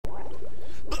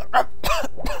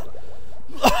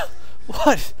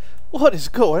What is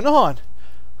going on?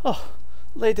 Oh,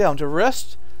 lay down to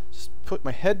rest. Just put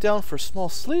my head down for a small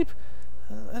sleep.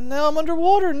 And now I'm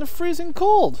underwater in the freezing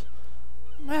cold.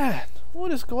 Man,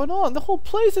 what is going on? The whole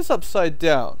place is upside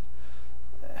down.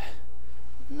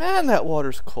 Man, that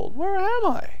water's cold. Where am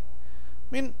I? I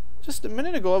mean, just a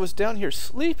minute ago I was down here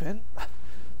sleeping.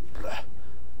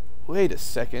 Wait a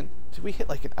second. Did we hit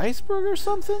like an iceberg or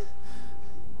something?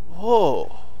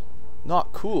 Whoa.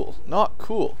 Not cool. Not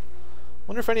cool.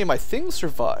 Wonder if any of my things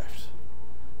survived.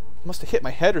 Must have hit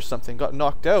my head or something. Got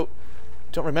knocked out.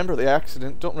 Don't remember the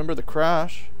accident. Don't remember the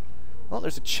crash. Well,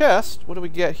 there's a chest. What do we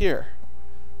get here?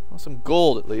 Well, some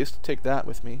gold at least. Take that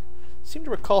with me. Seem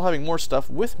to recall having more stuff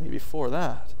with me before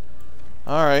that.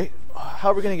 Alright.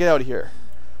 How are we going to get out of here?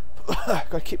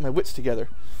 Gotta keep my wits together.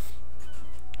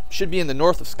 Should be in the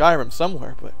north of Skyrim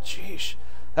somewhere, but jeez.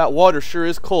 That water sure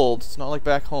is cold. It's not like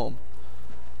back home.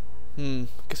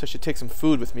 Guess I should take some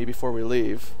food with me before we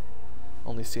leave.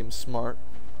 Only seems smart.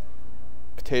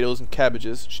 Potatoes and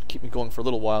cabbages should keep me going for a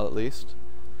little while at least.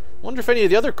 Wonder if any of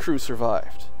the other crew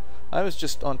survived. I was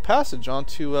just on passage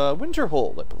onto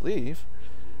Winterhold, I believe.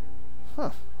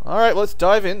 Huh. Alright, well, let's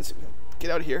dive in. Get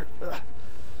out of here.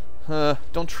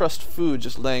 Don't trust food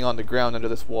just laying on the ground under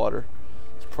this water.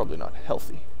 It's probably not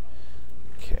healthy.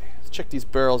 Okay, let's check these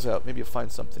barrels out. Maybe you'll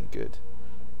find something good.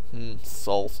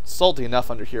 Salt. Salty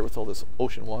enough under here with all this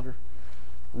ocean water.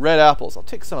 Red apples. I'll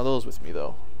take some of those with me,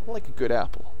 though. I like a good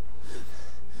apple.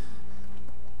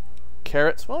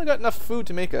 Carrots. Well, I got enough food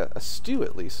to make a stew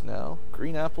at least now.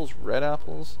 Green apples, red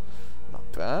apples. Not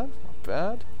bad. Not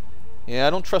bad. Yeah, I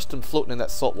don't trust them floating in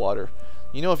that salt water.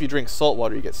 You know if you drink salt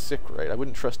water, you get sick, right? I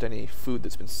wouldn't trust any food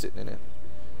that's been sitting in it.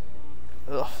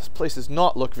 Ugh, this place does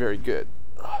not look very good.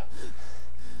 Ugh.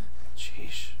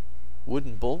 Jeez.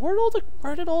 Wooden bowl.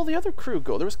 Where did all the other crew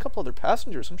go? There was a couple other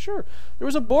passengers, I'm sure. There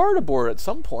was a bard aboard at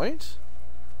some point.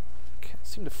 Can't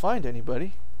seem to find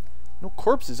anybody. No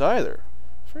corpses either.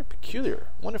 It's very peculiar.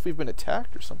 I wonder if we've been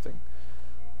attacked or something.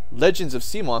 Legends of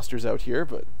sea monsters out here,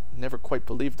 but never quite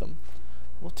believed them.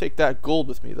 We'll take that gold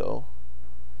with me, though.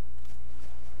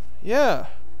 Yeah.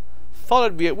 Thought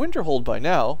I'd be at Winterhold by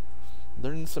now.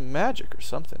 Learning some magic or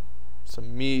something.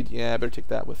 Some mead. Yeah, I better take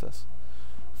that with us.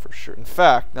 For sure. In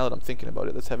fact, now that I'm thinking about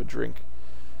it, let's have a drink.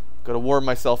 Gotta warm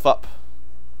myself up.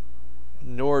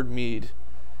 Nord mead.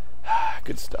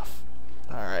 Good stuff.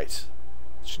 Alright.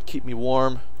 Should keep me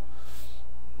warm.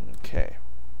 Okay.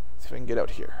 See if I can get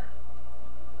out here.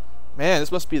 Man,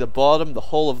 this must be the bottom, the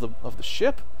hull of the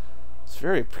ship. It's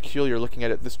very peculiar looking at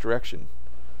it this direction.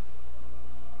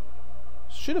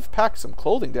 Should have packed some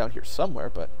clothing down here somewhere,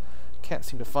 but can't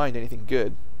seem to find anything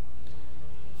good.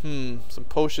 Some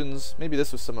potions. Maybe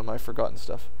this was some of my forgotten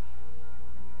stuff.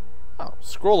 Oh,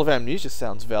 Scroll of Amnesia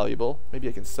sounds valuable. Maybe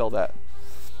I can sell that.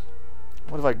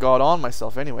 What have I got on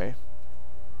myself anyway?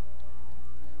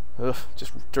 Ugh,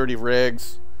 just dirty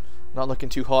rags. Not looking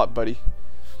too hot, buddy.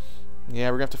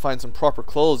 Yeah, we're gonna have to find some proper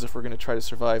clothes if we're gonna try to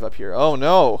survive up here. Oh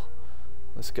no!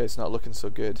 This guy's not looking so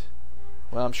good.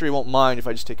 Well, I'm sure he won't mind if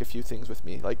I just take a few things with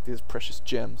me, like these precious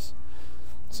gems.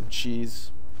 Some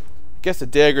cheese. I guess a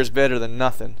dagger's better than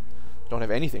nothing. Don't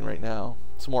have anything right now.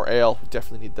 Some more ale. We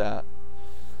definitely need that.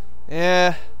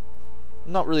 Eh.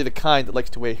 I'm not really the kind that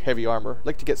likes to wear heavy armor. I'd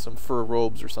like to get some fur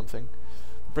robes or something.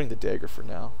 Bring the dagger for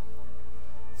now.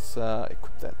 Let's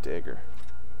equip that dagger.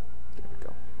 There we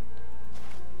go.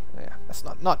 Yeah, that's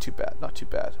not too bad. Not too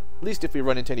bad. At least if we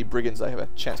run into any brigands, I have a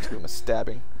chance to give them a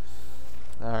stabbing.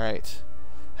 Alright.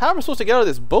 How am I supposed to get out of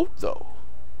this boat, though?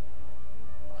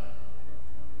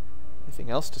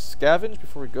 Anything else to scavenge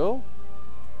before we go?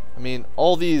 I mean,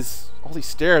 all these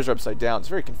stairs are upside down. It's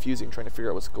very confusing trying to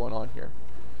figure out what's going on here.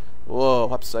 Whoa,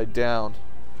 upside down.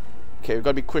 Okay, we've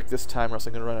got to be quick this time or else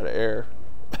I'm going to run out of air.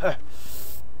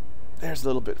 There's a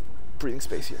little bit of breathing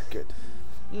space here. Good.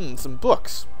 Some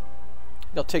books.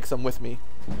 I'll take some with me.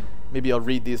 Maybe I'll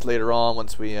read these later on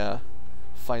once we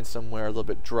find somewhere a little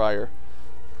bit drier.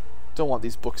 Don't want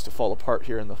these books to fall apart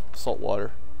here in the salt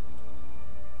water.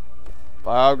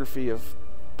 Biography of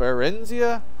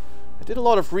Berenzia. I did a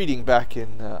lot of reading back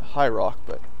in High Rock,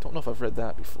 but don't know if I've read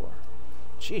that before.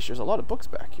 Sheesh, there's a lot of books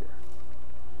back here.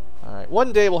 Alright,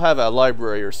 one day we'll have a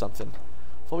library or something.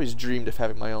 I've always dreamed of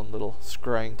having my own little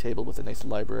scrying table with a nice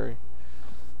library.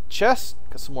 Chest,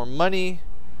 got some more money.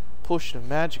 Potion of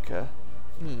Magicka.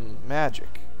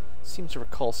 Magic. Seem to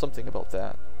recall something about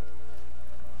that.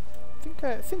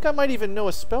 I think I might even know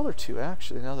a spell or two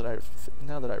actually. Now that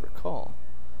I recall.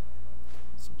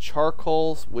 Some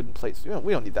charcoals, wooden plates. We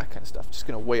don't need that kind of stuff. Just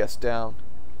gonna weigh us down.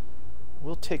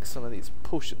 We'll take some of these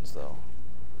potions though.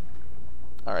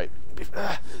 All right,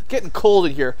 getting cold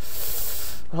in here.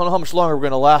 I don't know how much longer we're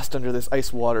gonna last under this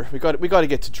ice water. We got to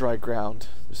get to dry ground.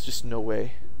 There's just no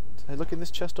way. Did I look in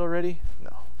this chest already?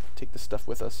 No. Take this stuff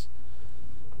with us.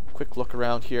 Quick look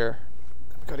around here.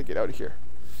 We got to get out of here.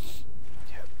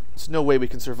 Yeah. There's no way we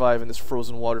can survive in this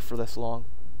frozen water for this long.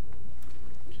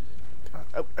 God,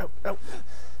 out, out, out.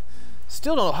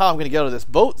 Still don't know how I'm gonna get out of this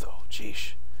boat though.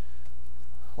 Jeesh.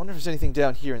 I wonder if there's anything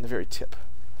down here in the very tip.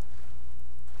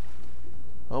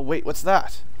 Oh wait, what's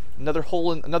that? Another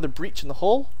hole in, another breach in the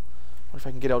hull? I wonder if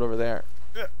I can get out over there.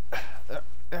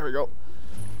 There we go.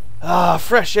 Ah,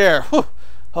 fresh air. Whew.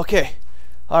 Okay.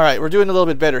 Alright, we're doing a little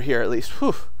bit better here at least.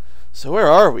 Whew. So where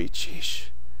are we? Jeesh.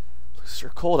 Looks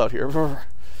sure cold out here.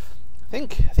 I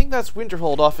think that's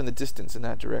Winterhold off in the distance in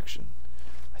that direction.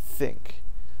 I think.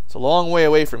 It's a long way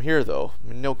away from here though.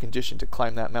 I'm in no condition to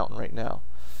climb that mountain right now.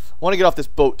 I want to get off this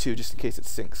boat too, just in case it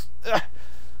sinks.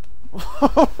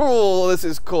 Oh, this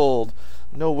is cold.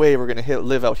 No way we're gonna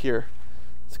live out here.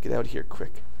 Let's get out of here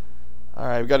quick.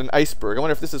 Alright, we got an iceberg. I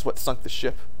wonder if this is what sunk the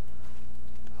ship.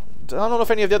 I don't know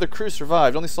if any of the other crew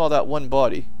survived. I only saw that one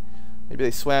body. Maybe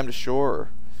they swam to shore, or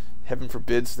heaven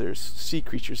forbids there's sea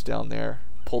creatures down there.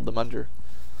 Pulled them under.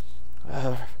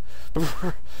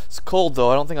 It's cold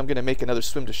though. I don't think I'm gonna make another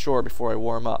swim to shore before I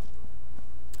warm up.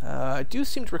 I do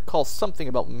seem to recall something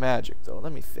about magic though.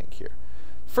 Let me think here.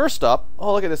 First up,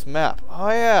 oh look at this map. Oh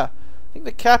yeah, I think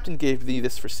the captain gave me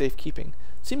this for safekeeping.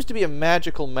 Seems to be a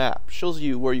magical map. Shows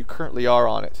you where you currently are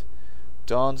on it.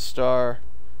 Dawnstar.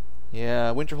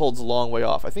 Yeah, Winterhold's a long way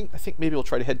off. I think maybe we'll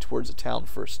try to head towards the town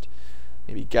first.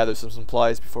 Maybe gather some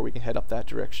supplies before we can head up that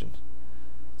direction.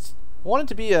 I wanted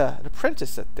to be an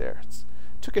apprentice at there.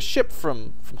 Took a ship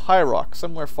from High Rock,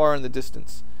 somewhere far in the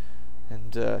distance.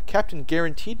 And Captain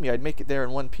guaranteed me I'd make it there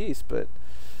in one piece, but,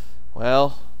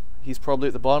 well, he's probably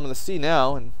at the bottom of the sea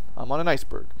now, and I'm on an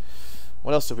iceberg.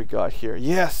 What else have we got here?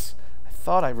 Yes! I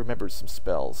thought I remembered some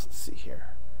spells. Let's see here.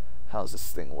 How does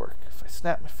this thing work? If I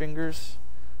snap my fingers,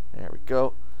 there we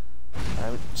go. I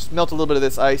would just melt a little bit of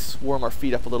this ice, warm our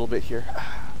feet up a little bit here.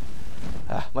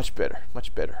 Much better,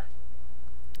 much better.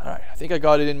 Alright, I think I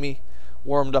got it in me.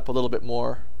 Warmed up a little bit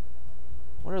more.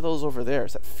 What are those over there?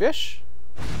 Is that fish?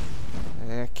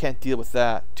 Can't deal with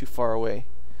that. Too far away.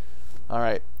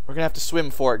 Alright, we're gonna have to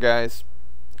swim for it, guys.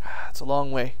 It's a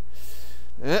long way.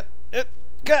 It's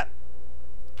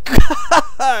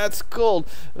cold.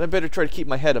 I better try to keep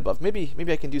my head above. Maybe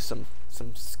I can do some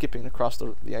skipping across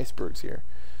the icebergs here.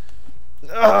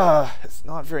 It's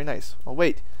not very nice. Oh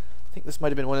wait, I think this might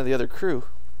have been one of the other crew.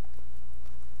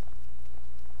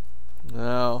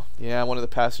 No, yeah, one of the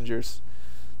passengers.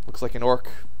 Looks like an orc.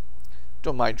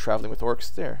 Don't mind traveling with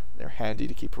orcs. They're handy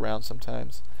to keep around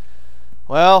sometimes.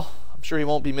 Well, I'm sure he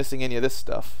won't be missing any of this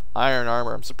stuff. Iron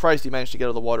armor. I'm surprised he managed to get out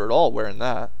of the water at all wearing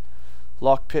that.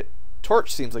 Lockpit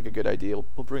torch seems like a good idea.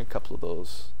 We'll bring a couple of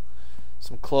those.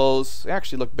 Some clothes. They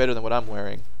actually look better than what I'm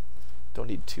wearing. Don't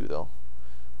need two though.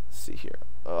 Let's see here.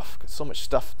 Ugh, got so much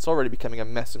stuff. It's already becoming a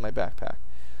mess in my backpack.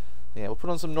 Yeah, we'll put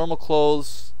on some normal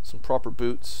clothes, some proper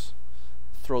boots.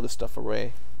 Throw this stuff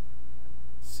away.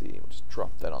 Let's see, we'll just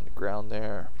drop that on the ground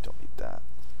there. Don't need that.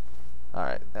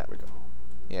 Alright, there we go.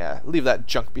 Yeah, leave that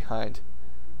junk behind.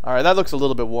 Alright, that looks a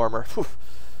little bit warmer.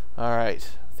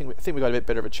 Alright, I think we got a bit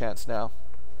better of a chance now.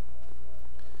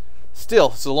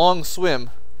 Still, it's a long swim.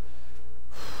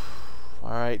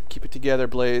 Alright, keep it together,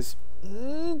 Blaze.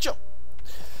 Jump!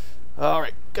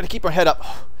 Alright, gotta keep our head up.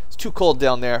 It's too cold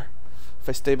down there. If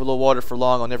I stay below water for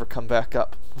long, I'll never come back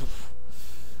up.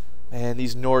 Man,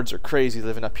 these Nords are crazy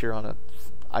living up here on an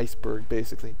iceberg,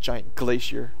 basically. Giant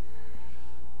glacier.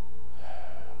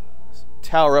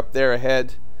 Tower up there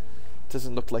ahead.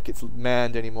 Doesn't look like it's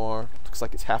manned anymore. Looks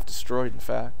like it's half destroyed, in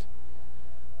fact.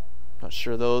 Not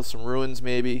sure those. Some ruins,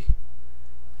 maybe.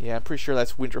 Yeah, I'm pretty sure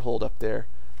that's Winterhold up there.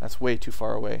 That's way too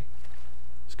far away.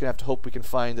 Just gonna have to hope we can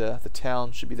find the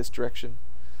town. Should be this direction.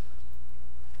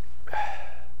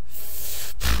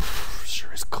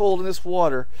 Sure is cold in this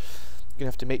water. Gonna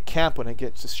have to make camp when I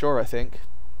get to shore, I think.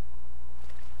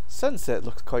 Sunset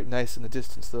looks quite nice in the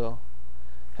distance, though.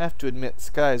 Have to admit,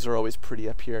 skies are always pretty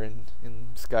up here in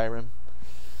Skyrim.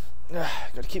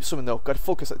 Gotta keep swimming though. Gotta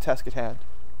focus on the task at hand.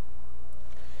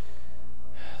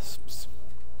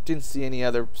 Didn't see any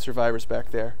other survivors back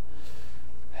there.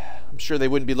 I'm sure they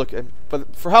wouldn't be looking.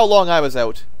 But for how long I was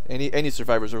out, any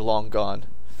survivors are long gone.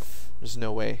 There's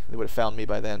no way they would have found me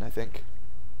by then, I think.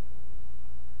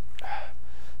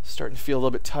 Starting to feel a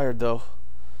little bit tired though.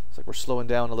 It's like we're slowing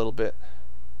down a little bit.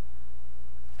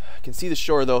 I can see the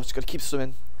shore though. Just gotta keep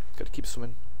swimming. Gotta keep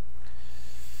swimming.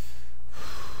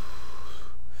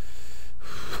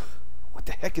 What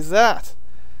the heck is that?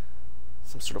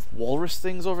 Some sort of walrus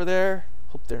things over there?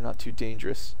 Hope they're not too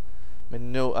dangerous.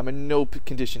 I'm in no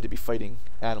condition to be fighting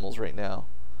animals right now.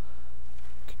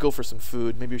 Could go for some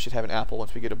food. Maybe we should have an apple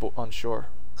once we get on shore.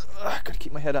 Gotta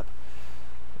keep my head up.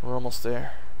 We're almost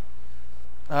there.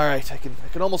 All right, I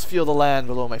can almost feel the land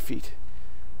below my feet.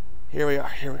 Here we are.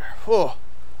 Here we are. Whoa.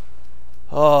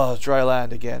 Oh, dry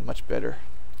land again. Much better.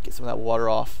 Get some of that water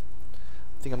off.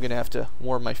 I think I'm gonna have to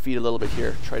warm my feet a little bit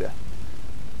here. Try to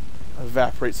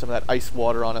evaporate some of that ice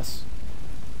water on us.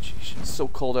 Jeez, it's so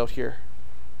cold out here.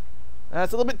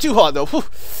 That's a little bit too hot though. Whew.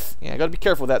 Yeah, I gotta be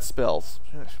careful with that spells.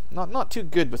 Not too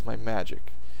good with my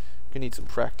magic. Gonna need some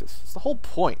practice. It's the whole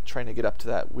point trying to get up to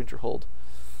that Winterhold.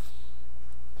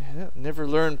 Yeah, never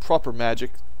learned proper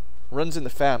magic. Runs in the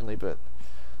family, but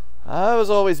I was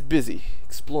always busy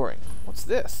exploring. What's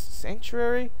this?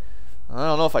 Sanctuary? I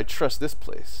don't know if I trust this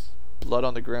place. Blood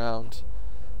on the ground.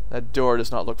 That door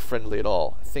does not look friendly at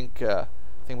all. I think I'm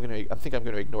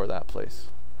gonna ignore that place.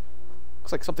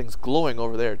 Looks like something's glowing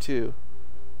over there too.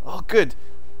 Oh, good.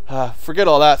 Forget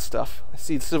all that stuff. I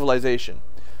see civilization.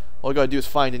 All I gotta do is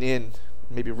find an inn,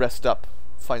 maybe rest up,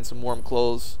 find some warm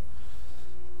clothes.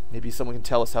 Maybe someone can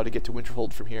tell us how to get to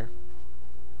Winterhold from here.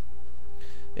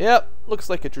 Yep, looks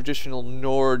like a traditional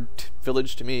Nord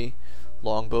village to me.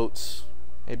 Longboats.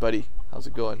 Hey, buddy, how's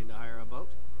it going? Can you hire a boat?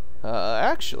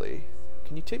 Actually,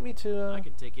 can you take me to? I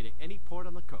can take you to any port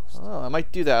on the coast. Oh, I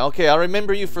might do that. Okay, I'll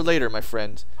remember you for later, my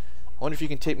friend. I wonder if you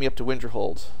can take me up to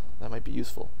Winterhold. That might be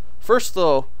useful. First,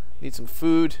 though, need some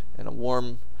food and a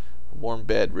warm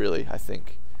bed. Really, I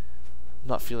think. I'm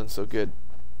not feeling so good.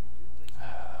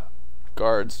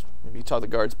 Guards. Maybe you talk to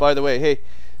the guards. By the way, hey,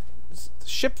 the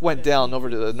ship went down over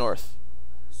to the north.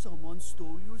 Someone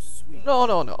stole your sweet.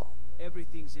 No.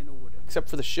 Everything's in order. Except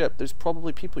for the ship. There's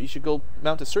probably people. You should go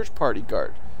mount a search party,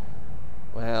 guard.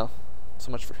 Well,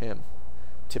 so much for him.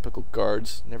 Typical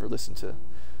guards. Never listen to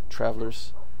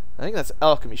travelers. I think that's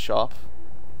alchemy shop.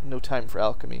 No time for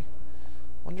alchemy.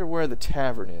 Wonder where the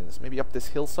tavern is. Maybe up this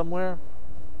hill somewhere?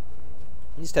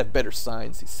 They used to have better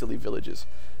signs, these silly villages.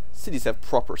 Cities have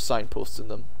proper signposts in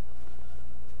them.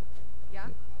 Yeah?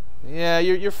 Yeah,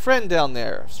 your friend down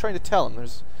there. I was trying to tell him.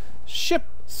 There's a ship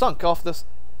sunk off this.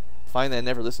 Fine, they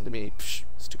never listen to me. Psh,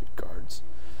 stupid guards.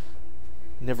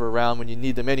 Never around when you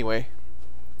need them anyway.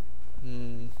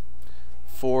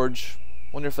 Forge.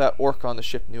 Wonder if that orc on the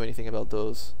ship knew anything about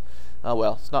those. Oh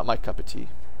well, it's not my cup of tea.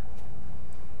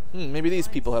 Maybe these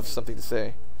people have something to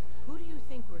say. Who do you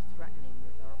think we're threatening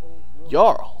with our old war?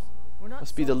 Jarl. We're not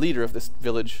Must be the leader of this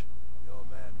village. Your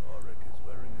man Ulrich is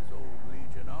wearing his old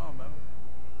Legion armor.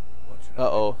 What should I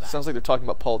Uh-oh. make of that? Sounds like they're talking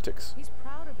about politics. He's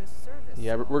proud of his service.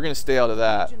 Yeah, we're going to stay out of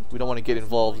that. We don't want to get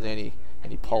involved in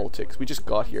any politics. We just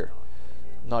got here.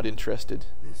 Not interested.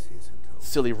 This isn't over.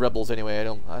 Silly rebels anyway. I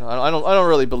don't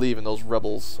really believe in those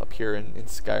rebels up here in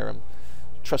Skyrim.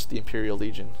 Trust the Imperial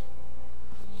Legion.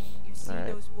 You see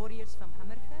Alright. those warriors from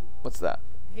Hammerfell? What's that?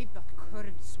 They've got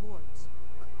curved swords.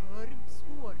 Curved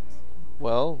swords.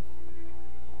 Well,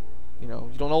 you know,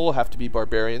 you don't all have to be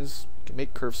barbarians. You can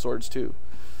make curved swords too.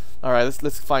 Alright,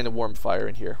 let's find a warm fire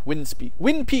in here.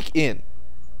 Wind Peak Inn.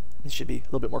 This should be a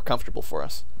little bit more comfortable for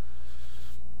us.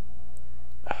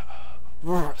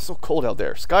 So cold out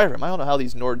there. Skyrim, I don't know how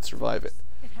these Nords survive it.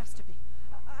 It has to be.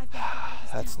 I've got to break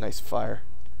this That's down. nice fire.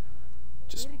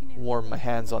 Just warm my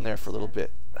hands on there for a little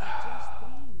bit.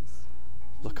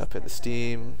 Look up at the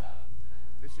steam.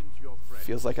 Listen to your friend.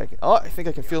 Feels like I can. Oh, I think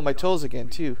I can feel my toes again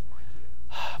too.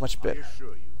 Much I better.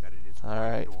 assure you that it is quite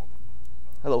Alright. normal.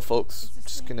 Hello, folks.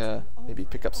 Just gonna maybe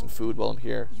pick up some food while I'm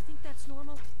here. You think that's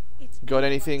normal? It's Got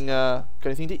anything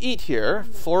to eat here?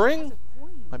 Thoring?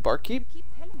 My barkeep? Keep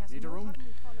telling us Need a more room? how do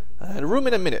we follow these A room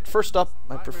in a minute. First up,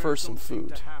 I prefer some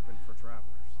food.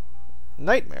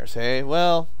 Nightmares, hey?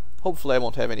 Well, hopefully I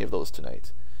won't have any of those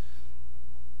tonight.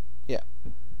 Yeah.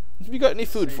 Have you got any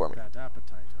food for me?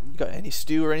 You got any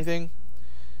stew or anything?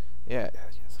 Yeah,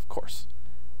 yes, of course.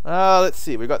 Let's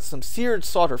see. We've got some seared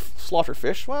slaughter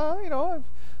fish. Well, you know,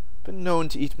 I've been known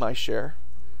to eat my share.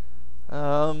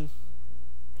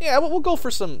 Yeah, we'll go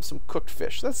for some cooked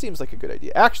fish. That seems like a good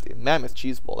idea. Actually, a mammoth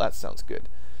cheese bowl. That sounds good.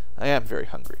 I am very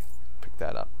hungry. Pick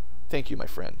that up. Thank you, my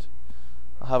friend.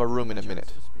 I'll have a room in a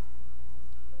minute.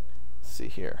 Let's see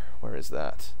here. Where is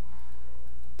that?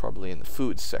 Probably in the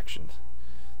food section.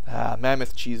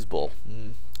 Mammoth cheese bowl.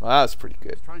 Well, that's pretty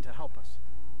good. Trying to help us.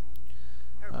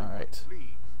 Alright.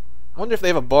 Wonder if they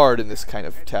have a bard in this kind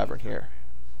of tavern here.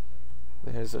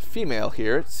 There's a female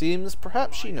here. It seems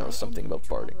perhaps she knows something about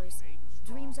barding.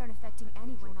 Dreams aren't affecting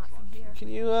anyone not from here. Can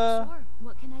you, Sure.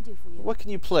 What can I do for you? what can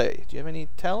you play? Do you have any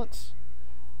talents?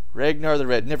 Ragnar the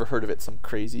Red. Never heard of it. Some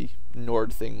crazy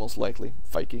Nord thing, most likely.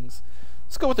 Vikings.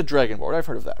 Let's go with the Dragonborn. I've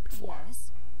heard of that before.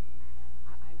 Yes.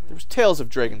 I will. There's tales of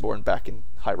Dragonborn back in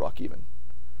High Rock even.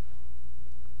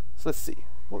 So let's see.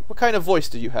 What kind of voice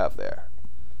do you have there?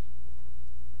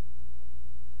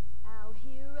 Our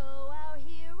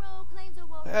hero claims a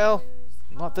Well,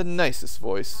 not the nicest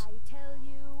voice.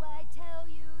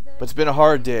 But it's been a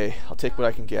hard day. I'll take what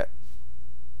I can get.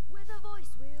 With a voice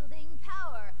wielding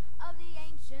power of the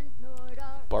ancient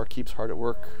Nordar. Barkeep's hard at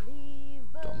work.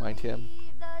 Don't mind him.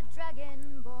 The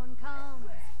Dragonborn comes.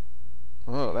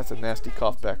 Oh, that's a nasty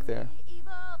cough back there.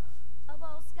 Of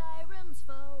all Skyrim's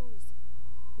foes.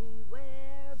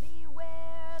 Beware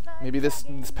the Maybe this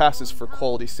passes for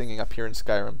quality singing up here in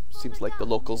Skyrim. Seems like the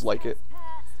locals like it.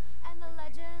 And the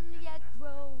legend yet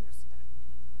grows.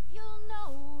 You'll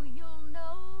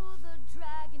know the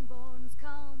Dragonborns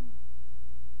come.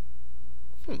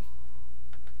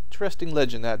 Interesting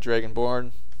legend, that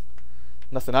Dragonborn.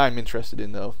 Nothing I'm interested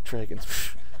in, though. Dragons.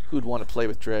 Who'd want to play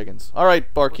with dragons?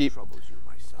 Alright, barkeep. Troubles you,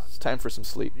 my son? It's time for some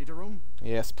sleep. Need a room?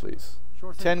 Yes, please.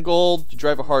 Sure thing. 10 gold. You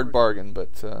drive a hard bargain,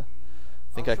 but I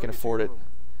think I can afford it.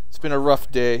 It's been a rough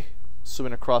day.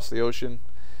 Swimming across the ocean.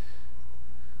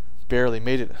 Barely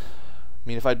made it. I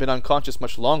mean, if I'd been unconscious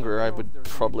much longer, I would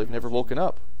probably have never woken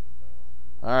up.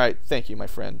 Alright, thank you, my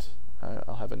friend.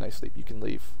 I'll have a nice sleep. You can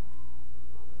leave.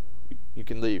 You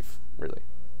can leave, really.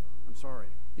 I'm sorry.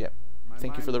 Yep. My Thank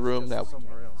you mind for the was room. just Now,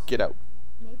 somewhere else. get out.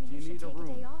 Maybe Do you you should need a take a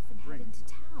room? day off and head Drink. into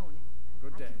town.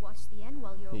 Good I day. could watch the inn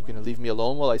while you're Are you away. going to leave me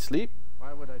alone while I sleep?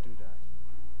 Why would I do that?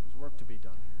 There's work to be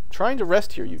done here. Trying to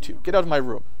rest here, you two. Get out of my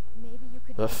room. Maybe you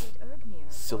could Ugh. visit Ergnir.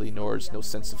 Silly Nords, no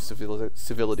sense of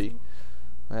civility.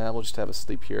 We'll just have a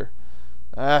sleep here.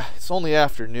 It's only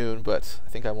afternoon, but I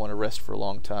think I want to rest for a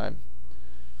long time.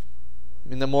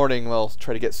 In the morning, we'll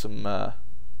try to get some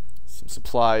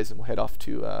supplies, and we'll head off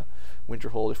to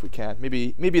Winterhold if we can.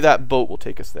 Maybe that boat will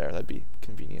take us there. That'd be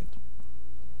convenient.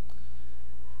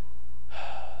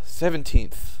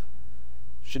 17th.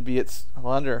 Should be its... I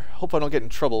wonder. Hope I don't get in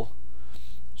trouble.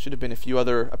 Should have been a few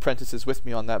other apprentices with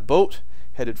me on that boat,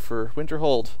 headed for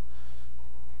Winterhold.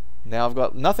 Now I've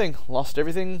got nothing. Lost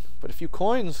everything but a few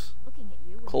coins. Looking at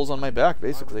you with Clothes on my back, Why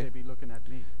would basically. they be looking at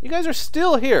me? You guys are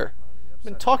still here. I've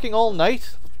been Upset. talking all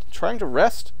night, trying to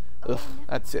rest. Ugh,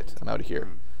 that's it. I'm out of here.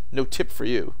 No tip for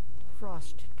you.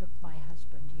 Frost took my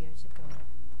husband years ago.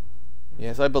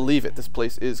 Yes, I believe it. This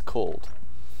place is cold.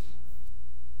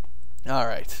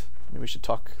 Alright. Maybe we should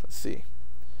talk. Let's see.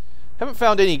 Haven't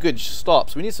found any good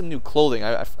stops. We need some new clothing.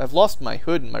 I've lost my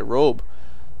hood and my robe.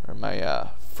 Or my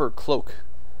fur cloak.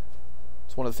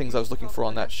 It's one of the things I was looking for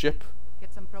on that ship.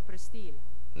 Get some proper steel.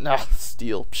 Nah,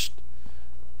 steel. Psst.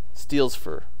 Steel's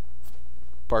for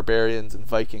barbarians and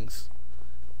Vikings.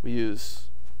 We use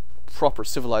proper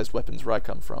civilized weapons where I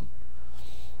come from.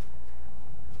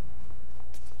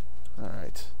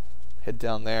 Alright. Head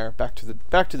down there. Back to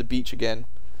the beach again.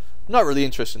 I'm not really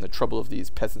interested in the trouble of these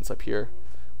peasants up here.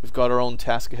 We've got our own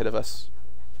task ahead of us.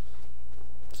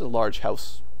 It's a large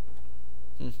house.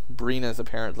 Brina's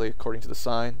apparently, according to the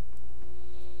sign.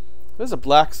 There's a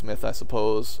blacksmith, I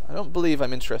suppose. I don't believe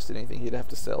I'm interested in anything he'd have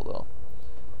to sell, though.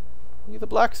 Are you the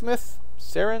blacksmith?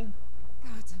 Saren?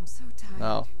 God, I'm so tired.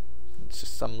 No. It's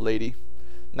just some lady.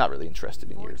 Not really interested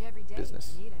in your Forge every day if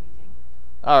business. you need anything.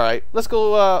 Alright, let's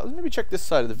go, maybe check this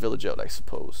side of the village out, I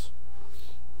suppose.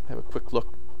 Have a quick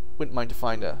look. Wouldn't mind to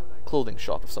find a clothing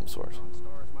shop of some sort. Star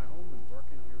is my home and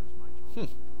working here is my job.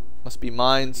 Must be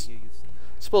mines. Here you see.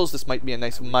 Suppose this might be a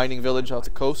nice mining village out the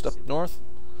coast up north.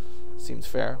 Seems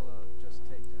fair. I'll just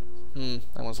take that as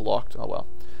That one's locked. Oh well.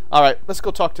 Alright, let's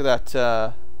go talk to that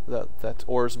that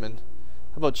oarsman.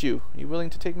 How about you? Are you willing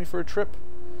to take me for a trip?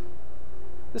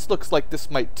 This looks like this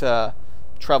might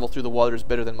travel through the waters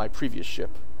better than my previous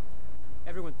ship.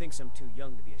 Everyone thinks I'm too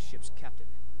young to be a ship's captain,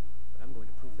 but I'm going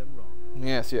to prove them wrong.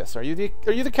 Yes, yes. Are you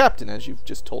the captain, as you've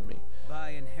just told me?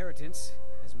 By inheritance,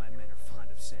 as my men are fond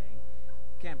of saying.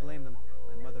 Can't blame them.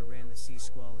 My mother ran the sea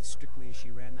squall as strictly as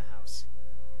she ran the house.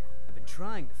 I've been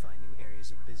trying to find new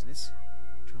areas of business,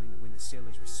 trying to win the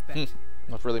sailors' respect.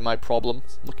 Not really my problem.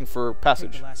 Looking for Take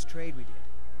passage. the last trade we did.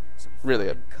 Some Really,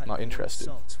 fine cut not gold interested.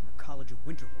 salts from the College of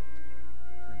Winterhold.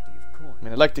 Plenty of coin. I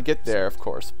mean, I'd like to get there, of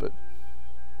course, but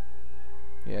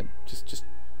yeah, just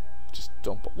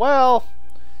don't. Well,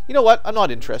 you know what? I'm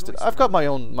not interested. I've got my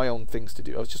own things to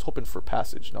do. I was just hoping for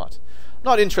passage,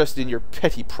 not interested in your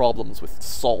petty problems with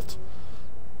salt.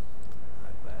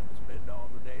 I plan to spend all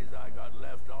the days I got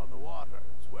left on the water.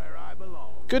 It's where I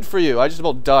belong. Good for you. I just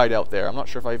about died out there. I'm not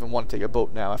sure if I even want to take a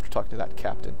boat now after talking to that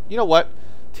captain. You know what?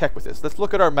 Heck with this. Let's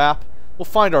look at our map. We'll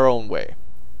find our own way.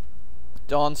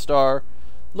 Dawnstar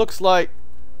looks like,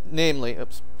 namely,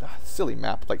 oops, silly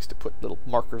map likes to put little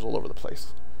markers all over the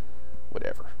place.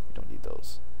 Whatever. We don't need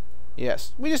those.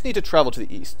 Yes, we just need to travel to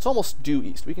the east. It's almost due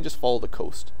east. We can just follow the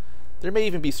coast. There may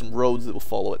even be some roads that will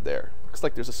follow it there. Looks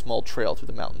like there's a small trail through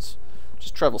the mountains.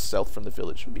 Just travel south from the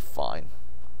village. It'll be fine.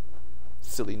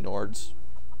 Silly Nords.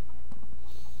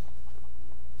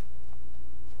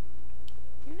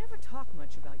 You never talk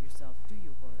much about yourself, do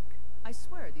you, Warwick? I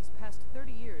swear, these past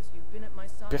 30 years you've been at my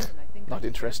side, and I think Not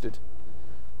interested.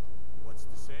 What's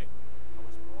to say? I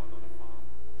was born on a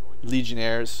farm, joined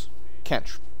Legionnaires.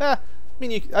 Can't. I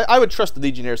mean, I would trust the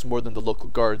Legionnaires more than the local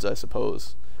guards, I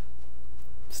suppose.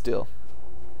 Still.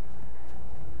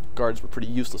 Guards were pretty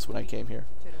useless when I came here.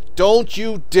 Don't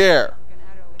you dare!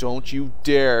 Don't you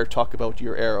dare talk about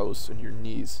your arrows and your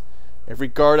knees. Every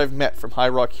guard I've met from High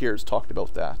Rock here has talked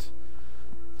about that.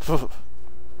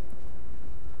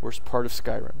 Worst part of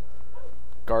Skyrim.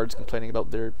 Guards complaining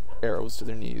about their arrows to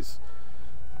their knees.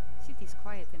 City's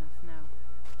quiet enough now,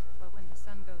 but when the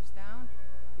sun goes down,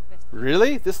 you best...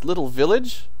 Really? This little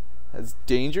village has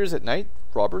dangers at night?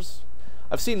 Robbers?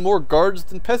 I've seen more guards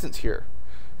than peasants here.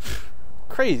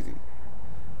 Crazy.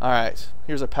 Alright,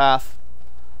 here's a path.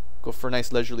 Go for a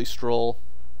nice leisurely stroll.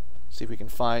 See if we can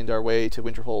find our way to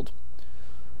Winterhold.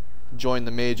 Join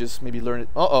the mages, maybe learn it.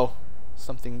 Uh-oh.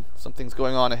 Something's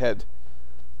going on ahead.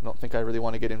 I don't think I really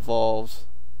want to get involved.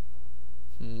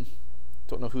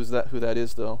 Don't know who that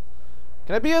is though.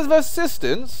 Can I be of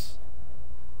assistance?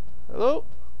 Hello?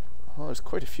 Oh, there's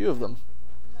quite a few of them.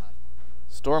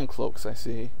 Stormcloaks, I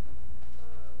see.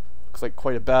 Looks like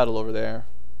quite a battle over there.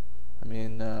 I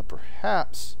mean,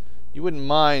 perhaps you wouldn't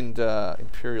mind,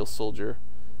 Imperial soldier.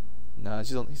 No,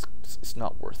 it's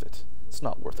not worth it. It's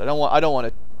not worth it. I don't want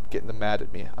to get them mad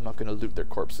at me. I'm not going to loot their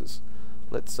corpses.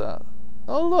 Let's.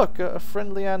 Oh look, a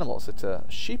friendly animal. Is it a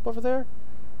sheep over there?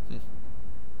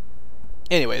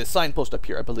 Anyway, the signpost up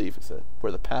here, I believe, is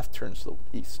where the path turns to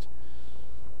the east.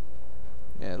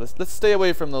 Yeah, let's stay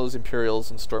away from those Imperials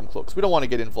and Stormcloaks. We don't want to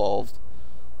get involved.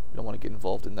 We don't want to get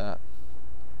involved in that.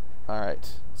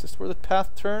 Alright. Is this where the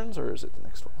path turns, or is it the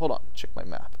next one? Hold on, check my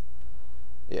map.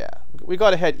 Yeah, we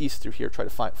gotta head east through here, try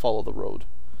to follow the road.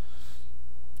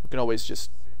 We can always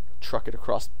just truck it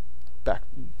across back...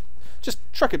 Just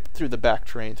truck it through the back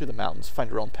terrain, through the mountains, find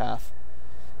your own path.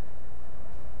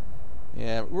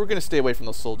 Yeah, we're gonna stay away from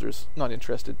those soldiers. Not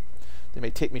interested. They may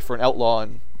take me for an outlaw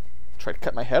and try to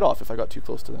cut my head off if I got too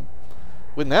close to them.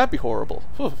 Wouldn't that be horrible?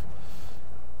 Whew.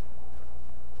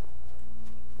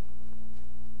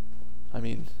 I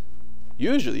mean,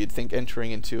 usually you'd think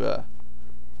entering into a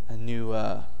new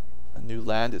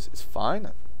land is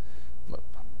fine. I'm a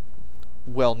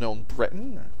well-known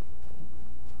Breton.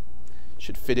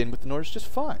 Should fit in with the Nords just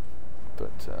fine.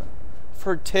 But I've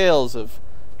heard tales of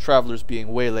travelers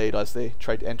being waylaid as they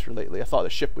tried to enter lately. I thought a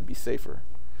ship would be safer.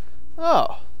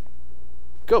 Oh,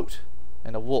 goat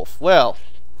and a wolf. Well,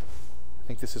 I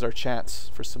think this is our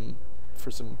chance for some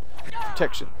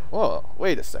protection. Whoa,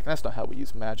 wait a second. That's not how we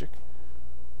use magic.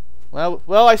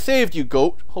 Well, I saved you,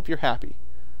 goat. Hope you're happy.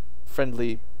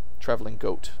 Friendly, traveling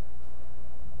goat.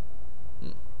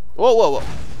 Whoa.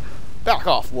 Back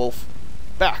off, wolf.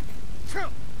 Back.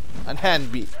 And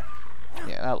hand beat.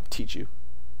 Yeah, that'll teach you.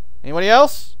 Anybody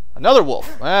else? Another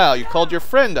wolf. Wow, you called your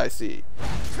friend, I see.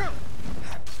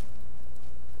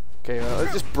 Okay,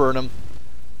 let's just burn him.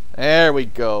 There we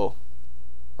go.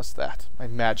 What's that? My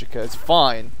magicka. It's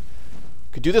fine.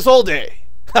 Could do this all day.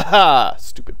 Haha,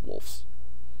 stupid wolves.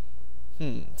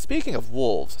 Speaking of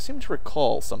wolves, I seem to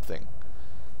recall something.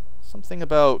 Something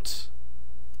about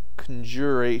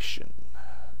conjuration.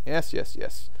 Yes.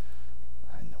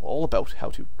 I know all about how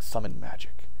to summon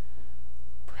magic.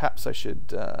 Perhaps I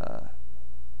should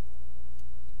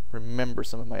remember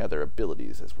some of my other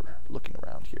abilities as we're looking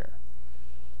around here.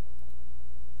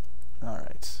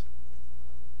 Alright.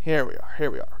 Here we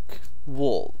are.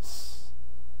 Wolves.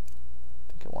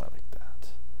 I think I want it like that.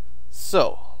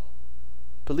 So,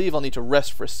 believe I'll need to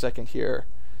rest for a second here.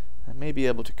 I may be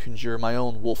able to conjure my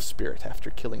own wolf spirit after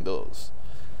killing those.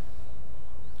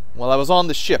 While I was on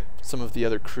the ship, some of the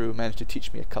other crew managed to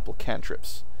teach me a couple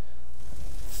cantrips.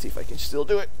 Let's see if I can still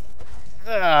do it.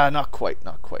 Ah, not quite.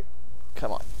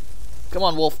 Come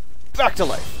on, wolf. Back to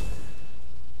life.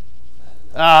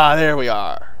 Ah, there we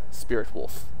are. Spirit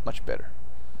wolf. Much better.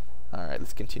 Alright,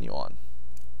 let's continue on.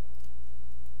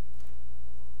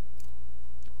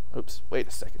 Oops, wait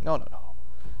a second. No.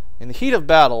 In the heat of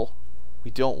battle,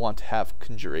 we don't want to have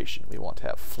conjuration. We want to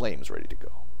have flames ready to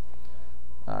go.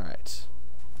 Alright.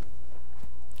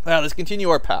 Now, let's continue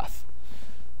our path.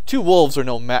 2 wolves are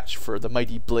no match for the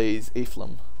mighty Blaez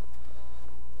Efflam.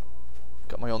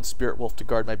 Got my own spirit wolf to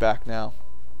guard my back now.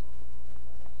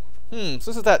 So this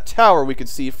is that tower we could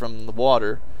see from the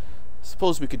water.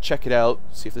 Suppose we could check it out,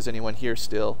 see if there's anyone here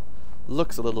still.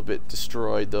 Looks a little bit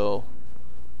destroyed, though.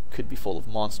 Could be full of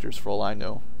monsters, for all I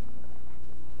know.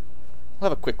 I'll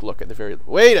have a quick look at the very...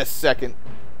 Wait a second!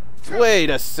 Wait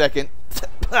a second!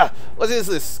 What is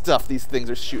this stuff these things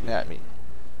are shooting at me?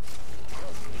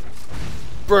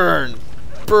 Burn!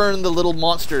 Burn the little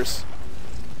monsters!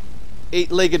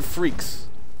 8-legged freaks.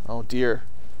 Oh dear.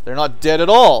 They're not dead at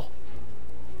all!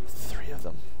 3 of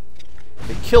them.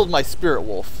 They killed my spirit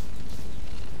wolf.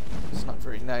 It's not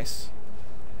very nice.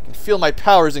 I can feel my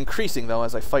powers increasing, though,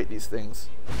 as I fight these things.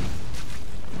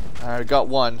 Alright, I got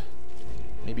 1.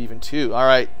 Maybe even 2.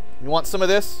 Alright. You want some of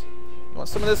this? You want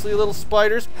some of this, you little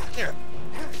spiders? Here.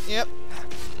 Yep.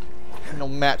 No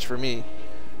match for me.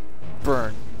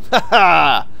 Burn. Ha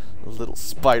ha! Little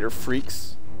spider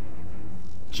freaks.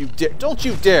 Don't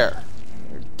you dare!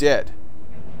 You're dead.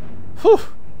 Whew!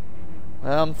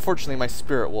 Well, unfortunately, my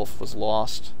spirit wolf was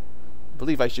lost. I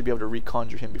believe I should be able to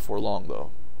reconjure him before long,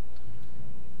 though.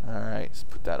 Alright, let's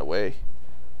put that away.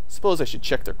 Suppose I should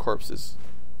check their corpses.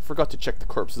 Forgot to check the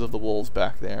corpses of the wolves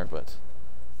back there, but...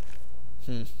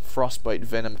 frostbite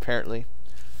venom, apparently.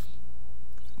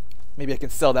 Maybe I can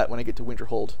sell that when I get to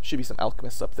Winterhold. Should be some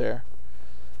alchemists up there.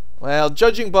 Well,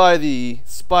 judging by the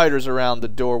spiders around the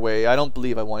doorway, I don't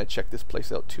believe I want to check this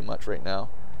place out too much right now.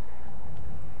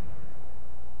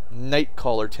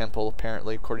 Nightcaller Temple,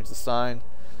 apparently, according to the sign.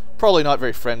 Probably not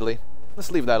very friendly. Let's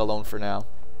leave that alone for now.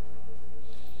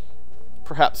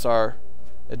 Perhaps our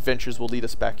adventures will lead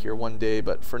us back here one day,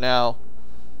 but for now,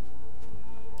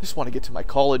 I just want to get to my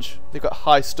college. They've got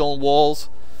high stone walls.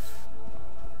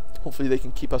 Hopefully they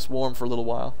can keep us warm for a little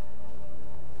while.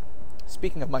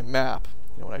 Speaking of my map,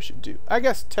 you know what I should do? I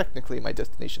guess technically my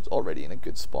destination's already in a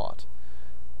good spot.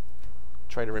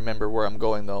 Try to remember where I'm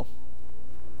going, though.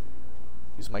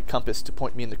 Use my compass to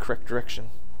point me in the correct direction.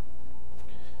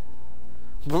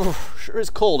 Sure is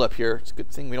cold up here. It's a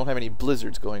good thing we don't have any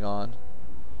blizzards going on.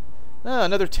 Ah,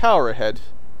 another tower ahead.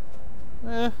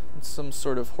 It's some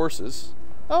sort of horses.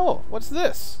 Oh, what's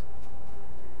this?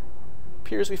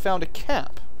 Appears we found a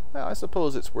camp. Well, I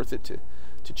suppose it's worth it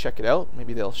to check it out.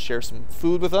 Maybe they'll share some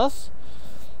food with us.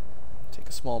 Take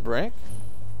a small break.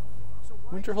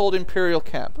 Winterhold Imperial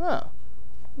Camp. Ah,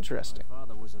 interesting.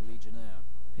 Father was a legionnaire.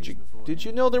 Did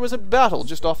you know there was a battle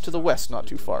just off to the west, not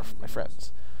too far from my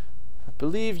friends? I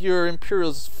believe your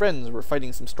Imperial's friends were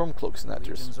fighting some Stormcloaks in that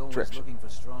direction.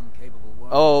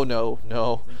 Oh, no.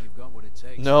 No.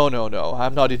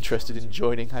 I'm not interested in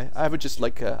joining. I would just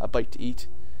like a bite to eat.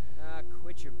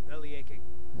 Quit your belly aching.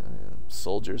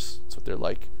 Soldiers, that's what they're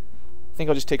like. I think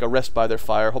I'll just take a rest by their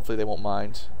fire. Hopefully they won't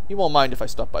mind. You won't mind if I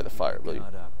stop by the fire, will you?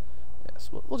 Yes,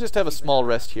 we'll just have a small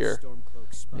rest here.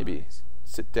 Maybe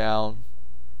sit down,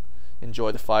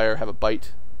 enjoy the fire, have a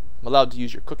bite. I'm allowed to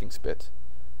use your cooking spit.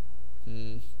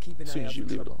 As soon as you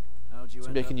leave it alone. So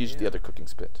maybe I can use the other cooking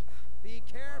spit. Be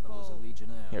careful.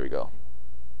 Here we go.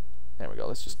 There we go.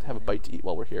 Let's just have a bite to eat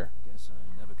while we're here. It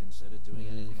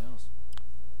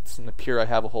doesn't appear I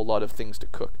have a whole lot of things to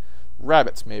cook.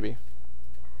 Rabbits, maybe.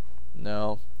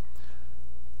 No.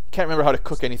 Can't remember how to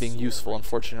cook anything useful,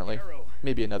 unfortunately.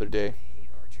 Maybe another day.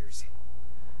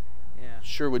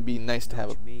 Sure would be nice to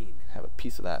have a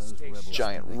piece of that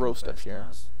giant roast up here.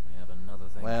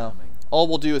 Well, all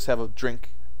we'll do is have a drink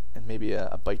and maybe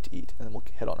a bite to eat, and then we'll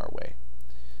head on our way.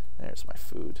 There's my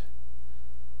food.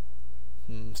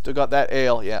 Still got that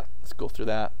ale. Yeah, let's go through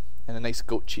that. And a nice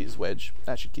goat cheese wedge.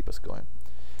 That should keep us going.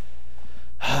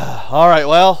 Alright,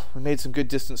 well, we made some good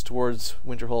distance towards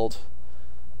Winterhold.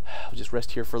 I'll just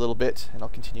rest here for a little bit, and I'll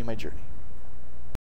continue my journey.